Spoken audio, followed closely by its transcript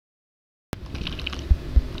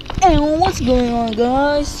And what's going on,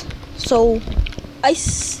 guys? So, I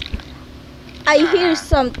hear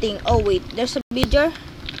something. Oh wait, there's a villager.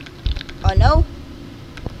 Oh no!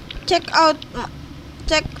 Check out,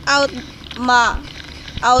 check out my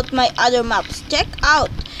other maps. Check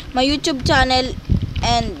out my YouTube channel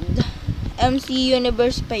and MC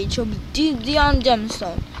Universe page of Dion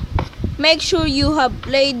Gemstone. Make sure you have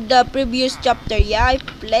played the previous chapter. Yeah, I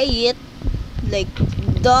play it. Like,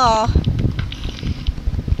 duh.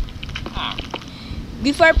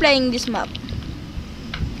 Before playing this map.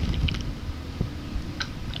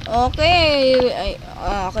 Okay.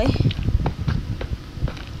 Okay.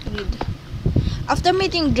 Read. After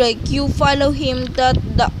meeting Drake, you follow him to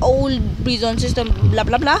the old prison system. Blah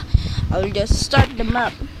blah blah. I will just start the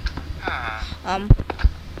map.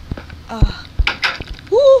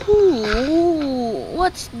 Woohoo!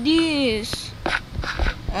 What's this?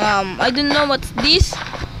 I don't know what's this.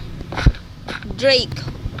 Drake.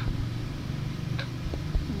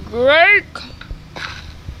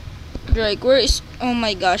 Drake, where is? Oh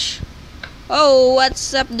my gosh. Oh,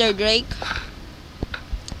 what's up there, Drake?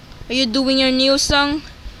 Are you doing your new song?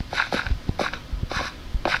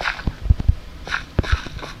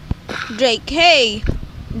 Drake, hey,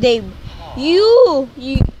 Dave, you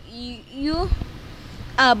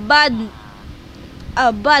a bad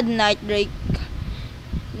night, Drake.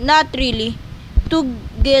 Not really. To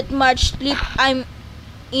get much sleep, I'm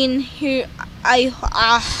in here. I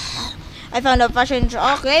found a fashion show.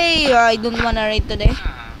 Okay, I don't wanna read today.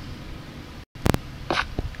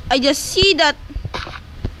 I just see that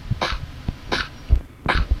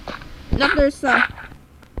there's a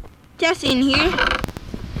chest in here.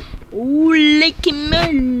 Ooh, licky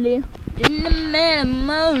moly.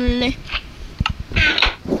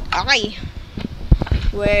 Okay.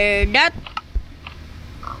 Where that?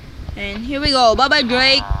 And here we go. Bye bye,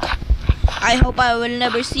 Drake. I hope I will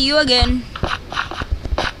never see you again.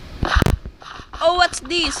 Oh, what's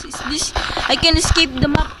this? Is this? I can escape the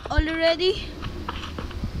map already?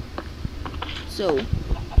 So,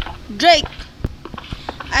 Drake.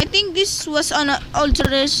 I think this was on an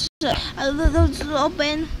ultra-rest. It's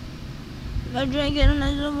open.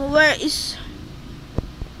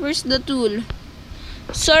 Where's the tool?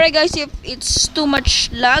 Sorry guys if it's too much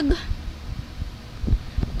lag.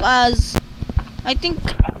 Cause I think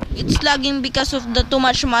it's lagging because of the too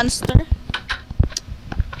much monster.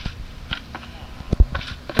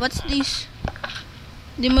 What's this?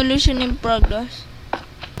 Demolition in progress.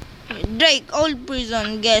 Drake, old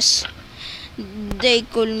prison, guess. They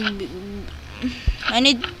could be, I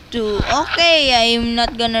need to. Okay, I'm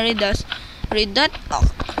not gonna read that. Oh,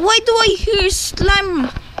 why do I hear slime?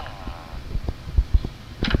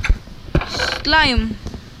 Slime.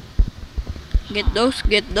 Get those.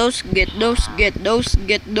 Get those. Get those. Get those.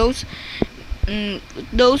 Get those, and put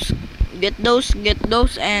those,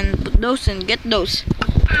 and put those and get those.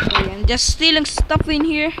 Okay, I'm just stealing stuff in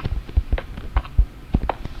here.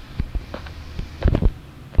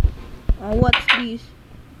 What's this?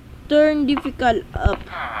 Turn difficult up.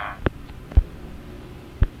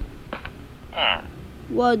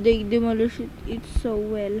 Wow, they demolished it so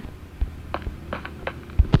well.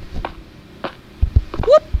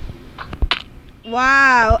 Whoop!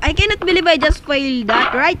 Wow, I cannot believe I just failed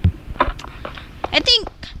that, right? I think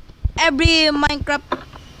every Minecraft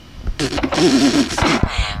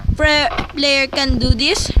player can do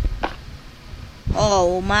this.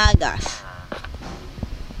 Oh my gosh.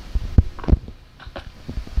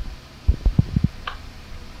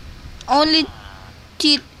 Only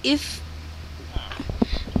cheat if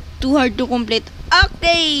too hard to complete.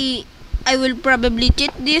 Okay, I will probably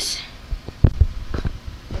cheat this.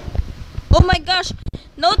 Oh my gosh,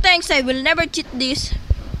 no thanks, I will never cheat this.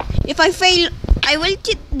 If I fail, I will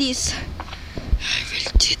cheat this.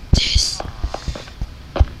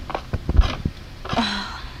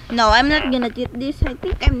 No, I'm not gonna cheat this. I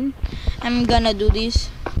think I'm gonna do this.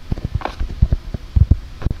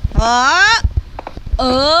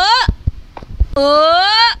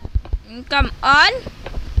 Come on.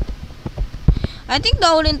 I think the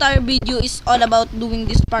whole entire video is all about doing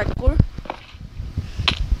this parkour.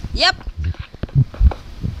 Yep.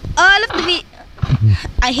 All of the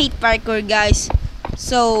I hate parkour, guys.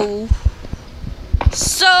 So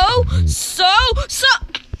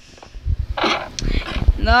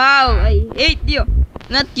no, I hate you.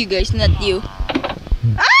 Not you guys, not you.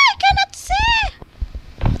 I cannot see.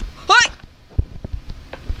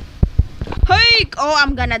 Hey! Oh,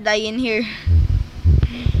 I'm gonna die in here.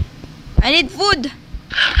 I need food.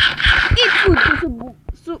 Eat food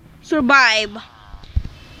to survive.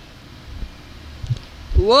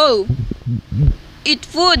 Whoa. Eat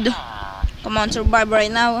food. Come on, survive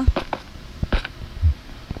right now. I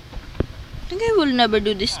think I will never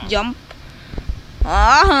do this jump.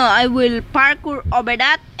 I will parkour over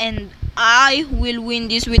that and I will win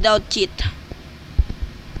this without cheat.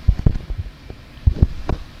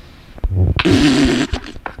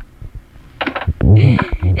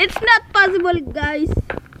 It's not possible, guys.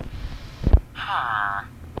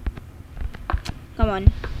 Come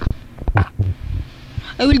on.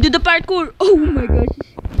 I will do the parkour. Oh my gosh.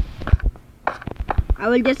 I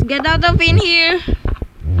will just get out of in here.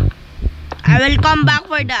 I will come back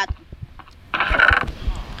for that.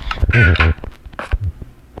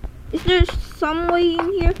 Is there some way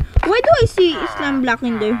in here? Why do I see slime block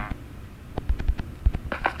in there?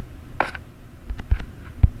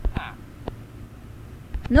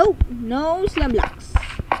 No, no slime blocks.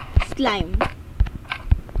 Slime.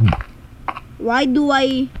 Why do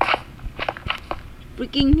I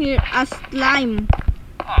freaking hear a slime?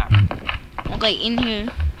 Okay, in here.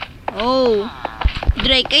 Oh,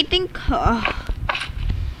 Drake, I think.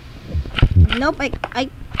 Nope, I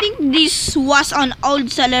think this was an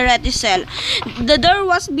old Celerati cell. The door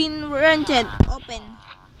was being rented open.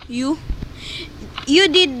 You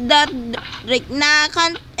did that, Drake. Nah,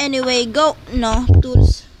 can't anyway. Go. No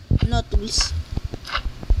tools. No tools.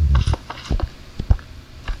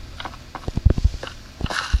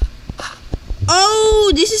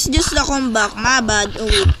 Oh, this is just the comeback. My bad. Oh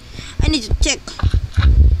wait, I need to check.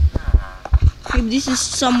 Maybe this is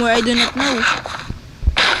somewhere I do not know.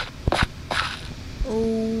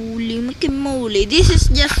 Holy moly, this is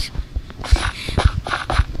just,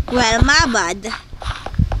 well, my bad.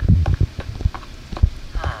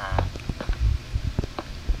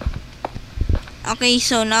 Okay,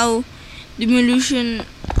 so now demolition.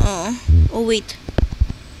 Oh wait,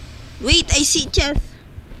 I see chest.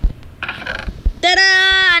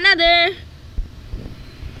 Ta-da! Another.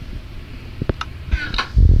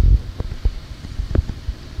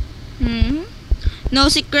 No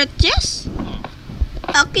secret chest.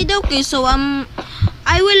 Okay, so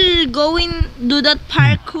I will go in do that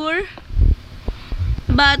parkour.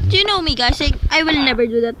 But you know me, guys, I will never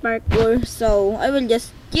do that parkour, so I will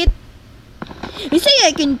just cheat. You say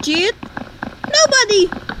I can cheat? Nobody.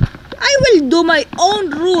 I will do my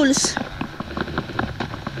own rules.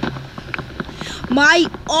 My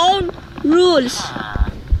own rules.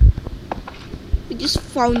 We just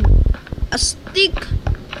found a stick.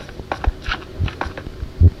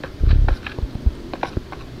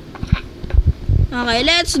 Okay,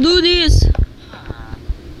 let's do this.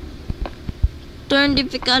 Turn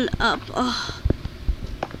difficult up. Oh.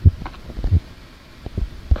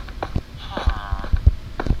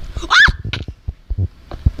 Ah!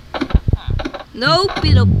 No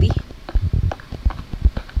piropi.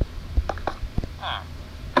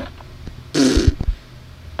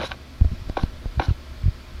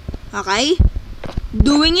 Okay,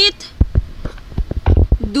 doing it.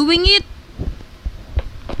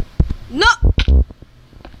 No.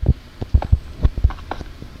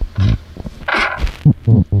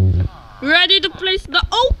 Ready to place the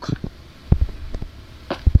oak.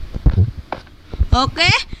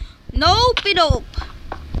 Okay, no pidope.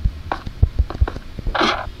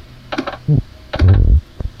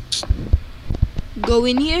 Go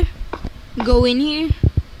in here.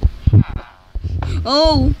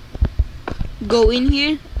 Oh, go in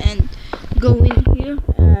here and go in here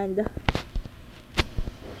and.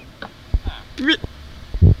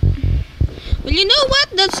 Well, you know what?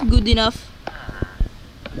 That's good enough.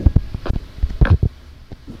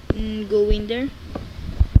 Go in there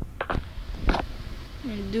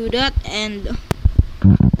and do that and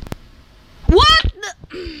what?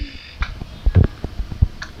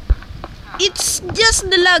 It's just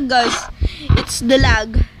the lag, guys. It's the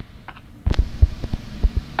lag.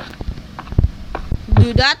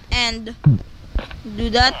 Do that and do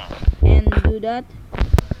that and do that.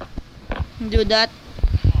 Do that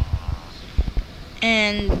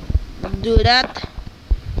and do that.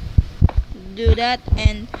 Do that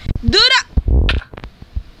and do that.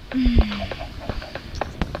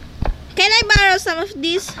 Can I borrow some of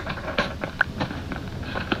this?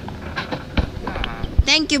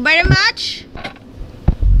 Thank you very much.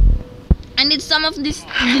 I need some of this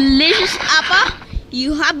delicious apple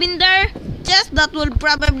you have in there. Just that will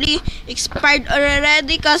probably expired already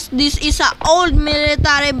because this is an old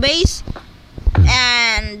military base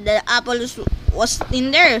and the apple was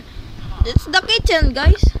in there. That's the kitchen,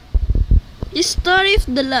 guys. The story of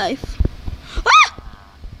the life. Ah!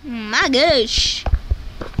 My gosh.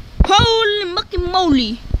 Holy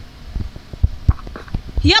moly.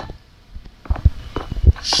 Yep.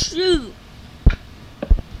 Shoot.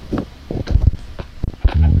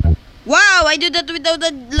 Wow. Wow, I did that without the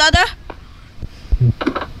ladder.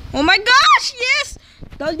 Oh my gosh, yes!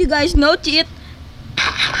 Told you guys, no cheat.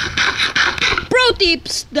 Pro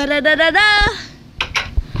tips. Da da da da da.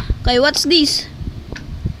 Okay, what's this?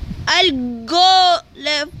 I'll go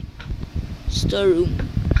left storeroom.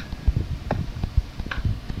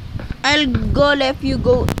 I'll go left, you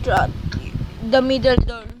go the middle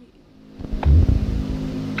door.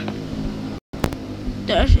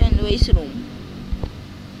 Trash and waste room.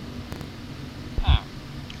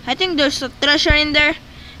 I think there's a treasure in there.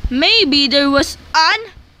 Maybe there was a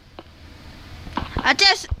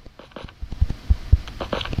chest.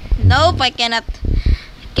 Nope, I cannot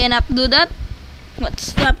do that.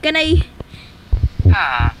 What's up? Can I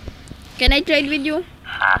trade with you?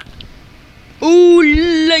 Oh,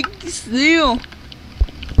 like this deal.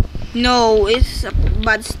 No, it's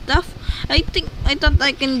bad stuff. I thought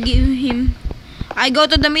I can give him. I go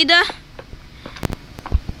to the middle.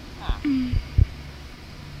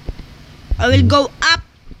 I will go up,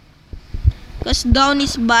 cause down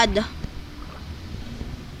is bad.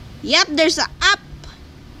 Yep, there's a up.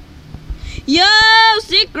 Yo,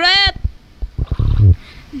 secret.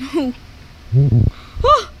 No.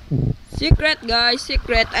 Oh, secret, guys,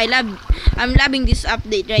 secret. I'm loving this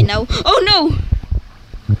update right now. Oh no.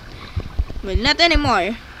 Well, not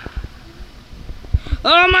anymore.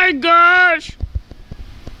 Oh my gosh.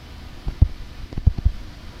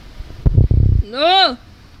 No.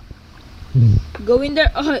 Go in there.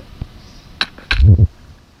 Oh.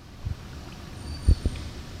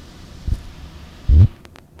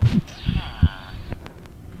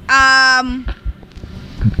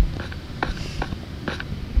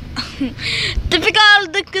 Typical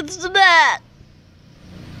the kids do that.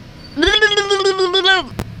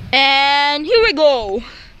 And here we go.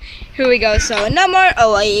 So no more.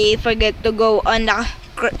 Oh, I forget to go on the.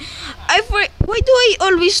 Why do I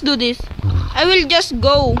always do this? I will just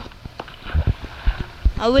go.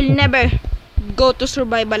 I will never go to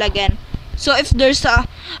survival again. So if there's I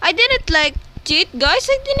didn't like cheat, guys.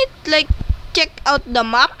 I didn't like check out the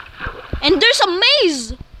map. And there's a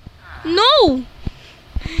maze. No.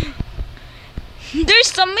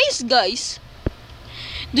 There's a maze, guys.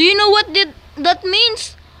 Do you know what that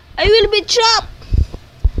means? I will be trapped.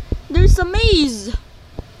 There's a maze.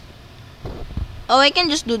 Oh, I can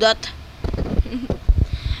just do that.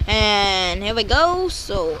 And here we go.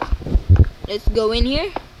 So let's go in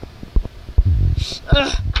here.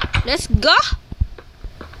 Let's go.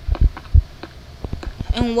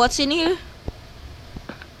 And what's in here?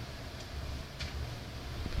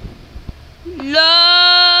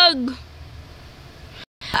 Log.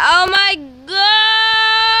 Oh my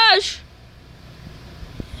gosh.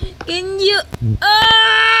 Can you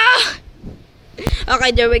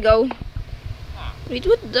Okay, there we go. Wait,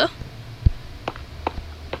 what the?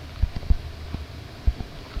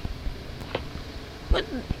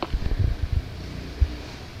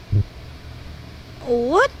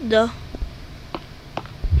 What the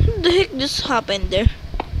heck just happened there?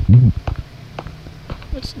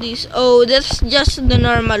 What's this? Oh, that's just the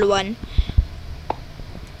normal one.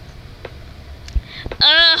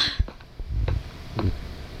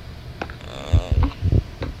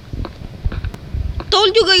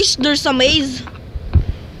 Told you guys there's a maze.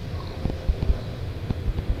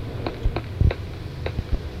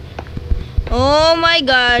 Oh my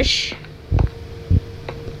gosh.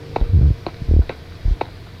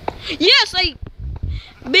 Yes, I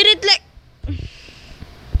beat it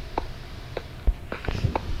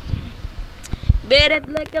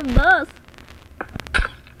like a boss.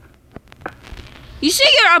 You say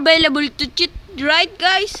you're available to cheat, right,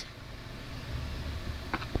 guys?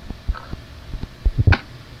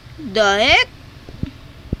 The heck?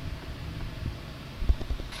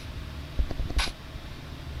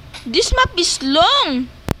 This map is long.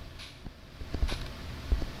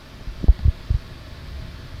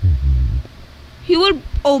 He will.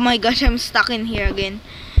 Oh my gosh, I'm stuck in here again.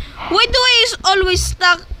 Why do I always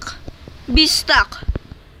be stuck?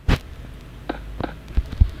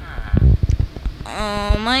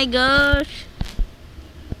 Oh my gosh.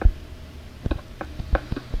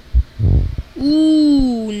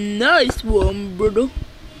 Ooh, nice one, brother.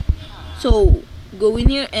 So, go in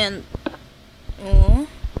here and... Oh.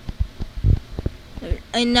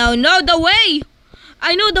 I now know the way.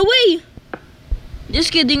 I know the way.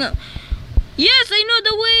 Just kidding. Yes, I know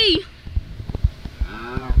the way.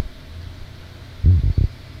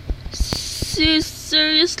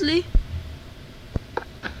 Seriously?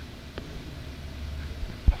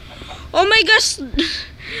 Oh my gosh.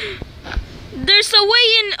 There's a way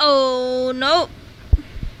in. Oh no.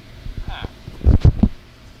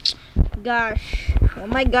 Gosh. Oh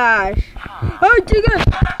my gosh. Oh, chicken!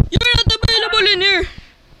 You're not available in here!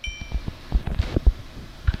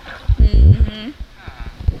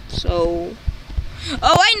 So...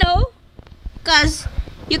 Oh, I know! Cause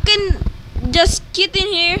you can just get in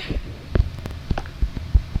here.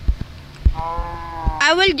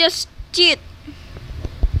 I will just cheat.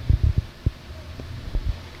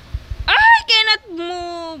 I cannot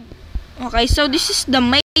move. Okay, so this is the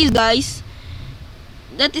maze, guys.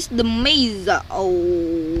 That is the maze.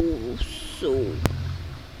 Oh, so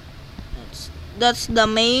that's the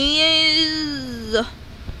maze.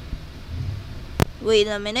 Wait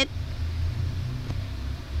a minute.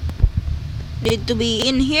 Need to be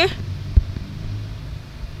in here.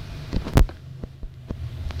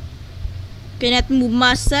 Cannot move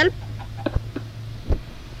myself.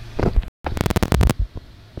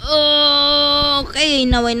 Okay,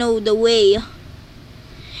 now I know the way.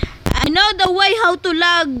 I know the way how to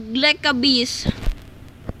lag like a beast.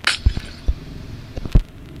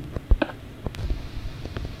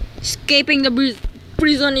 Escaping the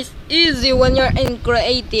prison is easy when you're in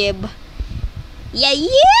creative. Yeah,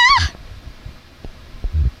 yeah!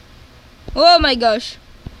 Oh my gosh.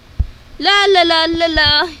 La la la la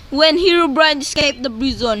la. When Herobrine escaped the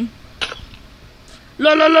prison.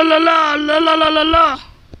 La la la la la la la la la la.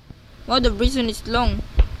 Oh, the prison is long.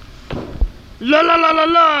 La la la la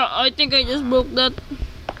la. I think I just broke that.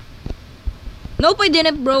 Nope, I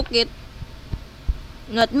didn't broke it.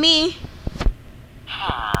 Not me.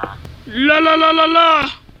 La la la la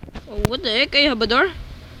la. Oh, what the heck? I have a door.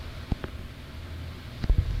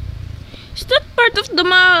 Is that part of the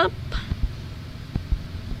map?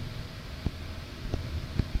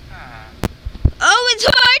 Oh, it's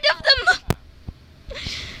part of the map.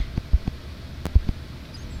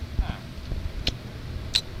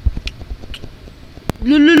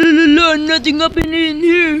 La la la la la, nothing happening in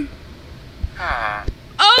here.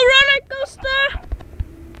 Oh, roller coaster.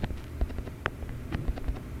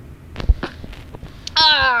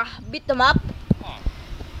 Beat them up.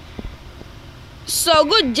 So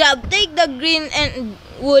good job. Take the green and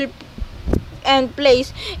wool and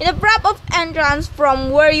place in the prop of entrance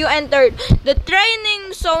from where you entered the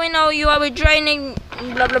training. So we know you have a training.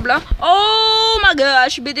 Blah blah blah. Oh my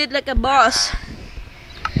gosh! Beat it like a boss.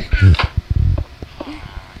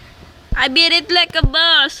 I beat it like a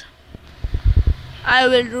boss. I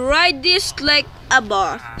will ride this like a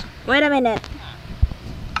boss. Wait a minute.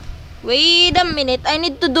 Wait a minute. I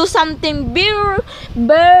need to do something very,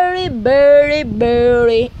 very, very,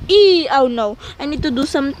 very. Oh no. I need to do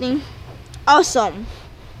something awesome.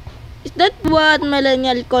 Is that what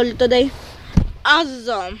millennial call today?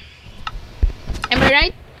 Awesome. Am I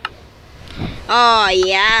right? Oh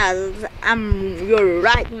yes. You're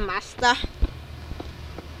right, master.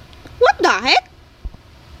 What the heck?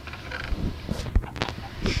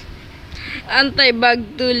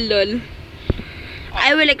 Anti-bug tool, lol.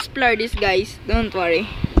 I will explore this, guys. Don't worry.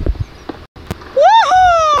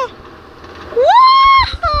 Woohoo!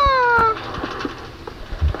 Woohoo!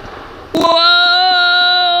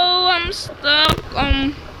 Whoa! I'm stuck.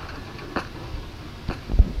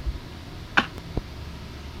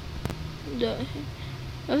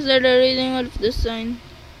 After the reading of the sign.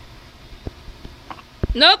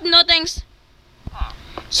 Nope, no thanks.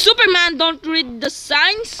 Superman don't read the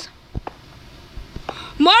signs.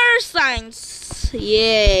 More signs.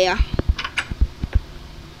 Yeah.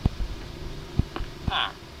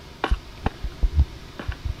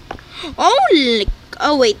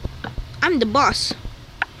 Oh wait. I'm the boss.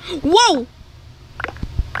 Whoa!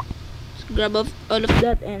 Let's grab off all of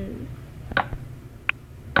that and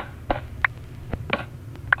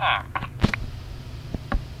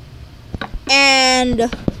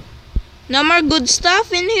no more good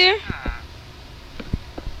stuff in here.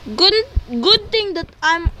 Good thing that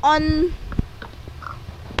I'm on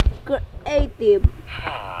creative.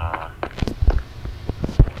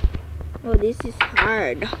 Oh, this is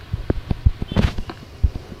hard.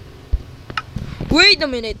 Wait a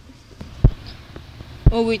minute.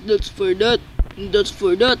 Oh wait, that's for that. That's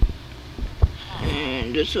for that.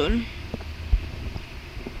 And this one.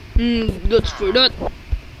 That's for that.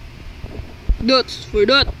 That's for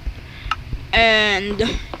that. And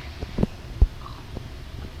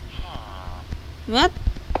what?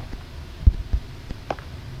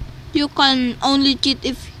 You can only cheat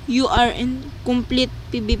if you are in complete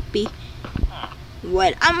PvP.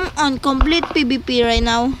 Well, I'm on complete PvP right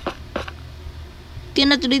now.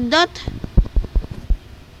 Cannot read that.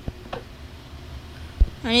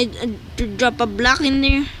 I need to drop a block in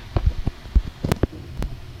there.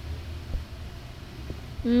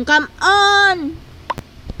 Come on!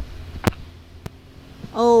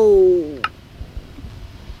 Oh.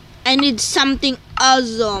 I need something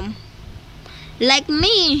awesome. Like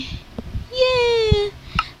me. Yeah.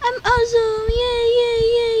 I'm awesome. Yeah.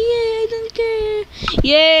 I don't care.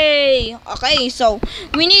 Yay. Okay, so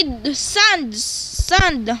we need sand.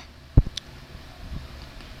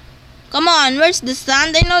 Come on, where's the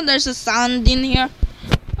sand? I know there's a sand in here.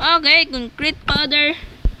 Okay, concrete powder.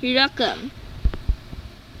 Here I come.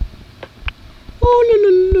 Oh,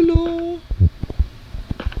 la.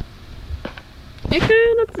 I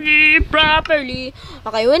cannot see properly.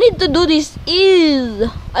 Okay, we need to do this is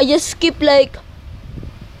I just skip like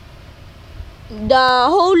the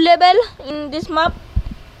whole level in this map.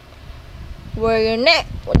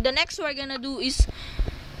 The next we're gonna do is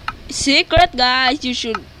secret, guys. You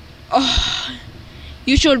should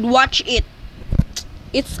watch it.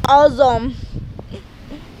 It's awesome.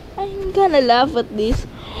 I'm gonna laugh at this.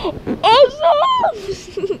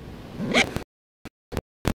 Awesome!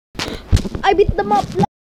 I beat them up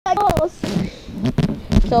like boss.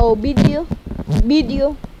 So video.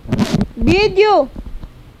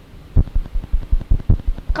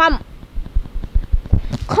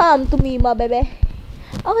 Come to me, my baby.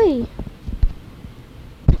 Okay.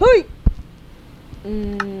 Hey.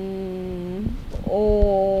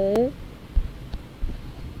 Oh.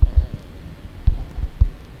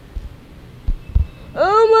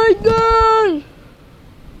 Oh my god.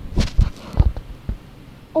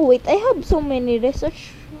 Oh wait, I have so many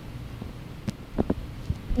research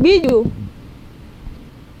video.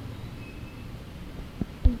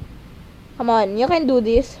 Come on, you can do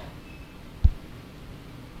this.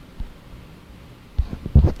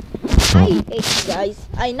 I hate you guys.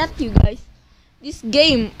 Not you guys. This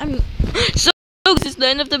game. So this is the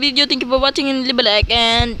end of the video. Thank you for watching and leave a like.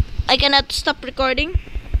 And I cannot stop recording.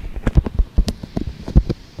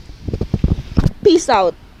 Peace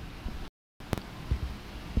out.